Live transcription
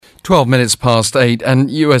12 minutes past 8, and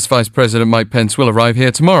US Vice President Mike Pence will arrive here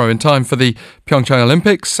tomorrow in time for the Pyeongchang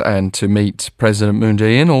Olympics and to meet President Moon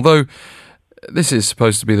Jae-in, although this is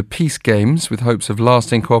supposed to be the peace games with hopes of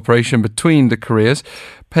lasting cooperation between the Koreas.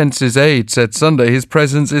 Pence's aide said Sunday his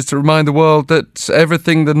presence is to remind the world that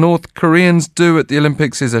everything the North Koreans do at the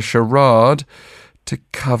Olympics is a charade to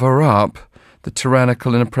cover up the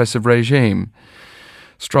tyrannical and oppressive regime.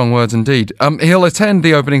 Strong words indeed. He'll attend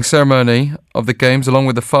the opening ceremony of the Games along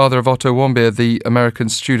with the father of Otto Warmbier, the American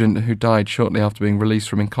student who died shortly after being released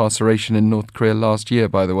from incarceration in North Korea last year,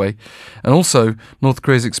 by the way. And also, North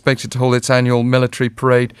Korea is expected to hold its annual military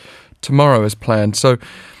parade tomorrow as planned. So,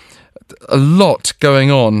 a lot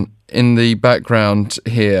going on in the background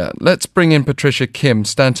here. Let's bring in Patricia Kim,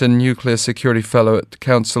 Stanton Nuclear Security Fellow at the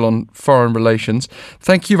Council on Foreign Relations.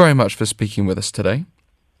 Thank you very much for speaking with us today.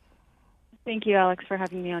 Thank you, Alex, for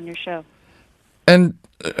having me on your show. And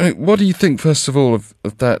what do you think, first of all,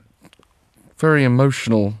 of that very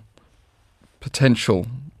emotional potential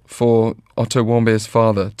for Otto Warmbier's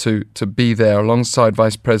father to be there alongside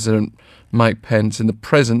Vice President Mike Pence in the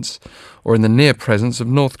presence or in the near presence of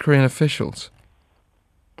North Korean officials?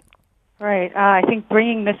 Right. I think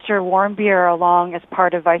bringing Mr. Warmbier along as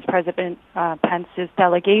part of Vice President Pence's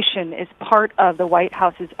delegation is part of the White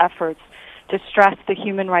House's efforts to stress the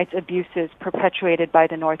human rights abuses perpetuated by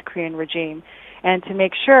the North Korean regime, and to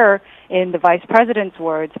make sure, in the Vice President's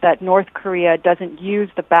words, that North Korea doesn't use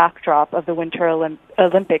the backdrop of the Winter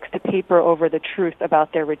Olympics to paper over the truth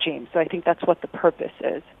about their regime. So I think that's what the purpose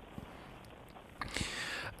is.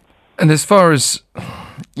 And as far as,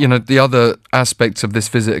 the other aspects of this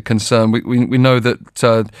visit are concerned, we know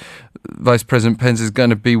that Vice President Pence is going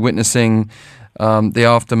to be witnessing the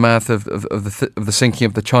aftermath of the sinking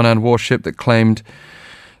of the Cheonan warship that claimed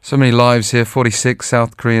so many lives here, 46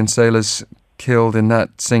 South Korean sailors killed in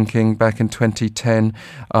that sinking back in 2010.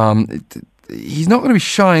 He's not going to be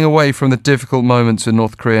shying away from the difficult moments in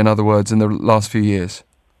North Korea, in other words, in the last few years.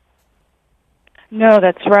 No,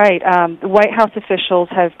 that's right. The White House officials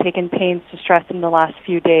have taken pains to stress in the last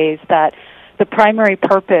few days that the primary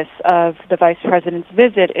purpose of the Vice President's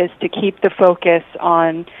visit is to keep the focus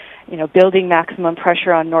on building maximum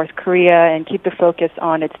pressure on North Korea and keep the focus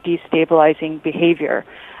on its destabilizing behavior.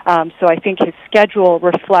 So I think his schedule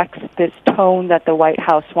reflects this tone that the White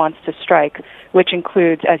House wants to strike, which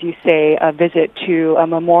includes, as you say, a visit to a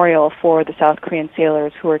memorial for the South Korean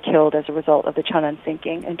sailors who were killed as a result of the Cheonan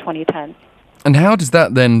sinking in 2010. And how does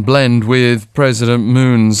that then blend with President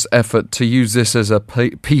Moon's effort to use this as a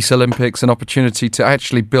peace Olympics, an opportunity to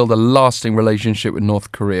actually build a lasting relationship with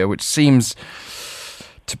North Korea, which seems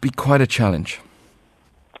to be quite a challenge?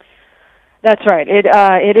 That's right.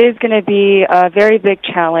 It is going to be a very big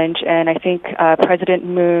challenge, and I think President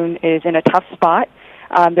Moon is in a tough spot.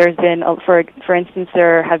 There's been, for instance,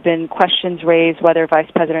 there have been questions raised whether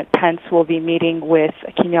Vice President Pence will be meeting with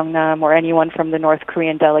Kim Jong-nam or anyone from the North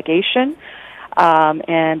Korean delegation.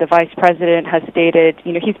 And the Vice President has stated,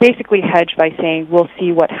 he's basically hedged by saying, we'll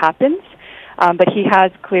see what happens. But he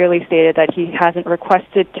has clearly stated that he hasn't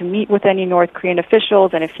requested to meet with any North Korean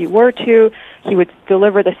officials, and if he were to, he would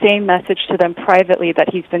deliver the same message to them privately that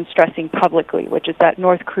he's been stressing publicly, which is that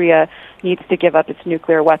North Korea needs to give up its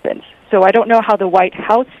nuclear weapons. So I don't know how the White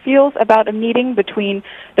House feels about a meeting between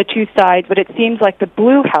the two sides, but it seems like the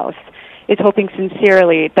Blue House is hoping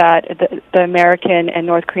sincerely that the American and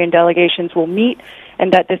North Korean delegations will meet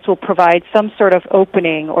and that this will provide some sort of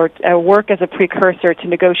opening or work as a precursor to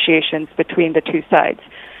negotiations between the two sides.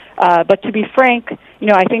 But to be frank,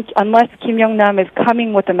 I think unless Kim Jong-nam is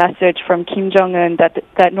coming with a message from Kim Jong-un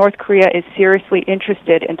that North Korea is seriously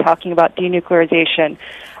interested in talking about denuclearization,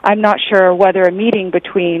 I'm not sure whether a meeting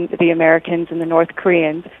between the Americans and the North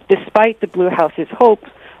Koreans, despite the Blue House's hopes,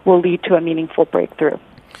 will lead to a meaningful breakthrough.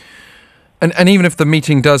 And even if the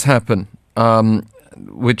meeting does happen,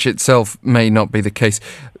 which itself may not be the case,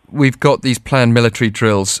 we've got these planned military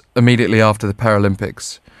drills immediately after the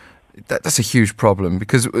Paralympics. That's a huge problem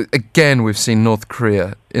because, again, we've seen North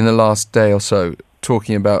Korea in the last day or so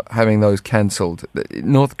talking about having those cancelled.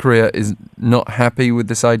 North Korea is not happy with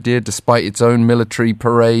this idea despite its own military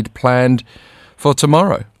parade planned for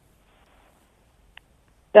tomorrow.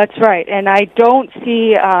 That's right. And I don't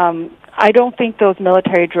think those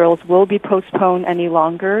military drills will be postponed any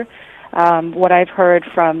longer. What I've heard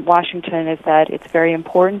from Washington is that it's very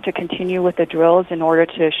important to continue with the drills in order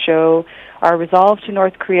to show our resolve to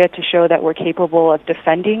North Korea, to show that we're capable of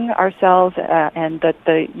defending ourselves and that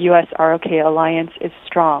the U.S.-ROK alliance is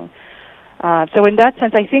strong. So in that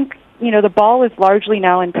sense, I think, the ball is largely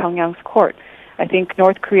now in Pyongyang's court. I think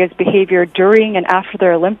North Korea's behavior during and after the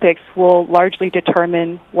Olympics will largely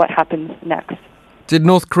determine what happens next. Did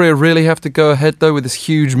North Korea really have to go ahead, though, with this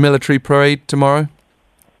huge military parade tomorrow?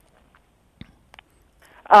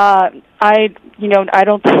 I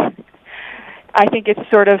think it's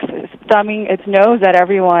sort of thumbing its nose at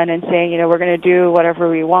everyone and saying, we're going to do whatever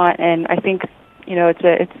we want. And I think,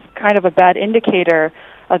 it's kind of a bad indicator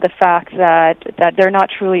of the fact that they're not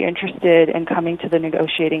truly interested in coming to the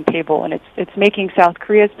negotiating table. And it's making South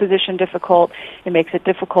Korea's position difficult. It makes it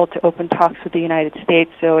difficult to open talks with the United States.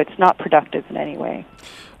 So it's not productive in any way.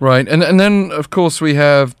 Right. And then, of course, we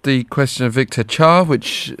have the question of Victor Cha,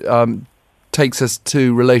 which takes us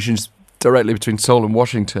to relations directly between Seoul and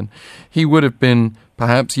Washington. He would have been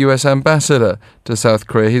perhaps U.S. ambassador to South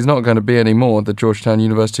Korea. He's not going to be anymore, the Georgetown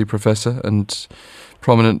University professor and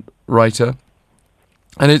prominent writer.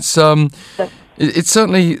 And it's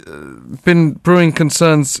certainly been brewing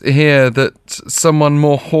concerns here that someone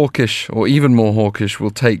more hawkish or even more hawkish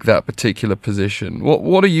will take that particular position.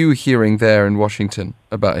 What are you hearing there in Washington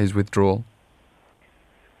about his withdrawal?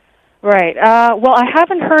 Right. Well, I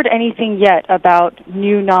haven't heard anything yet about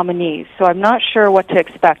new nominees, so I'm not sure what to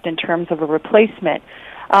expect in terms of a replacement.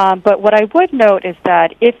 But what I would note is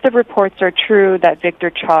that if the reports are true that Victor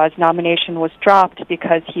Cha's nomination was dropped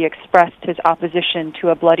because he expressed his opposition to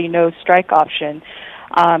a bloody nose strike option,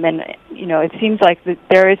 it seems like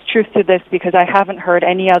there is truth to this because I haven't heard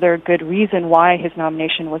any other good reason why his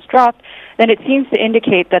nomination was dropped, then it seems to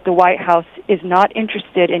indicate that the White House is not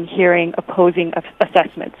interested in hearing opposing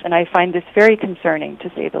assessments. And I find this very concerning, to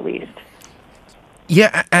say the least.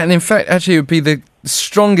 Yeah, and in fact, actually, it would be the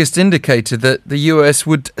strongest indicator that the US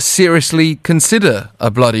would seriously consider a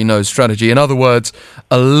bloody nose strategy. In other words,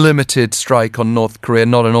 a limited strike on North Korea,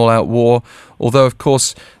 not an all-out war, although, of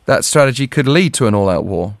course, that strategy could lead to an all-out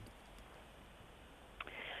war.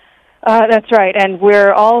 That's right, and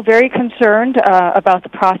we're all very concerned about the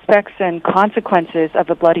prospects and consequences of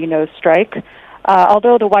a bloody nose strike.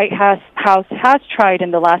 Although the White House has tried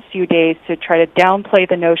in the last few days to try to downplay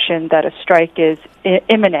the notion that a strike is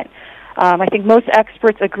imminent. I think most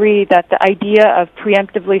experts agree that the idea of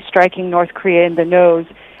preemptively striking North Korea in the nose,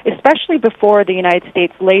 especially before the United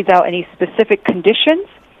States lays out any specific conditions,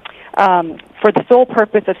 for the sole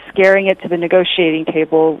purpose of scaring it to the negotiating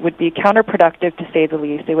table would be counterproductive, to say the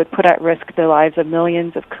least. They would put at risk the lives of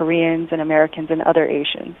millions of Koreans and Americans and other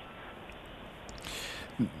Asians.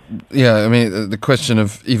 Yeah, I mean, the question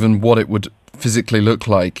of even what it would physically look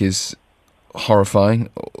like is horrifying,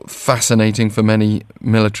 fascinating for many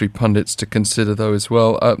military pundits to consider, though, as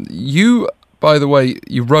well. You, by the way,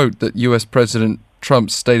 you wrote that US President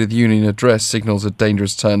Trump's State of the Union address signals a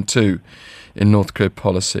dangerous turn, too, in North Korea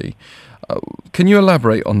policy. Can you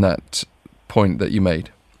elaborate on that point that you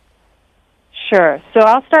made? Sure. So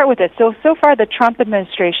I'll start with this. So far, the Trump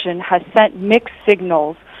administration has sent mixed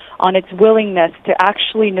signals on its willingness to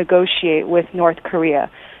actually negotiate with North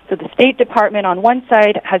Korea. So the State Department on one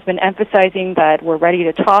side has been emphasizing that we're ready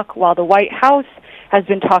to talk, while the White House has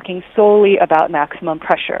been talking solely about maximum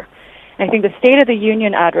pressure. And I think the State of the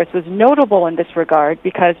Union address was notable in this regard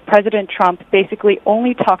because President Trump basically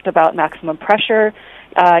only talked about maximum pressure.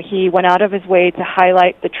 He went out of his way to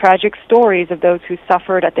highlight the tragic stories of those who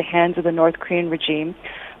suffered at the hands of the North Korean regime.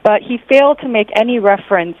 But he failed to make any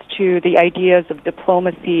reference to the ideas of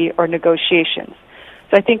diplomacy or negotiations.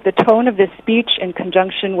 So I think the tone of this speech, in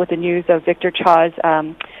conjunction with the news of Victor Cha's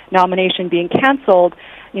nomination being canceled,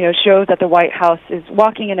 shows that the White House is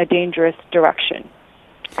walking in a dangerous direction.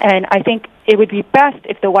 And I think it would be best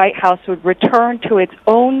if the White House would return to its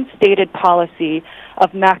own stated policy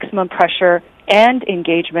of maximum pressure and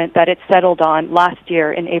engagement that it settled on last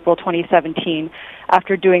year in April 2017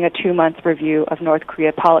 after doing a 2-month review of North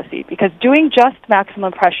Korea policy. Because doing just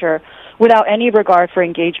maximum pressure without any regard for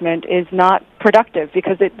engagement is not productive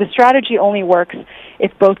because the strategy only works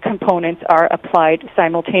if both components are applied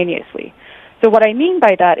simultaneously. So what I mean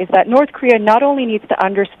by that is that North Korea not only needs to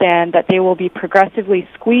understand that they will be progressively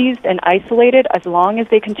squeezed and isolated as long as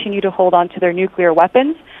they continue to hold on to their nuclear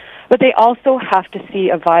weapons, but they also have to see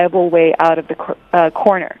a viable way out of the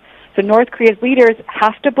corner. So North Korea's leaders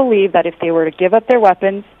have to believe that if they were to give up their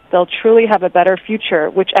weapons, they'll truly have a better future,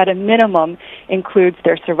 which at a minimum includes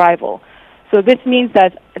their survival. So this means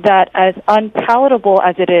that as unpalatable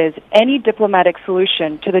as it is, any diplomatic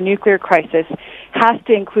solution to the nuclear crisis has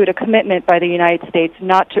to include a commitment by the United States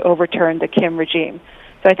not to overturn the Kim regime.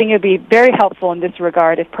 So I think it would be very helpful in this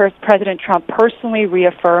regard if President Trump personally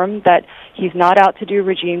reaffirmed that he's not out to do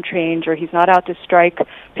regime change or he's not out to strike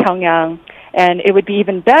Pyongyang. And it would be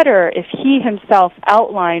even better if he himself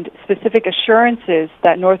outlined specific assurances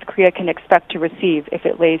that North Korea can expect to receive if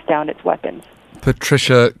it lays down its weapons.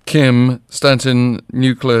 Patricia Kim, Stanton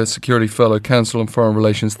Nuclear Security Fellow, Council on Foreign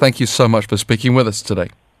Relations, thank you so much for speaking with us today.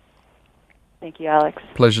 Thank you, Alex.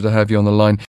 Pleasure to have you on the line.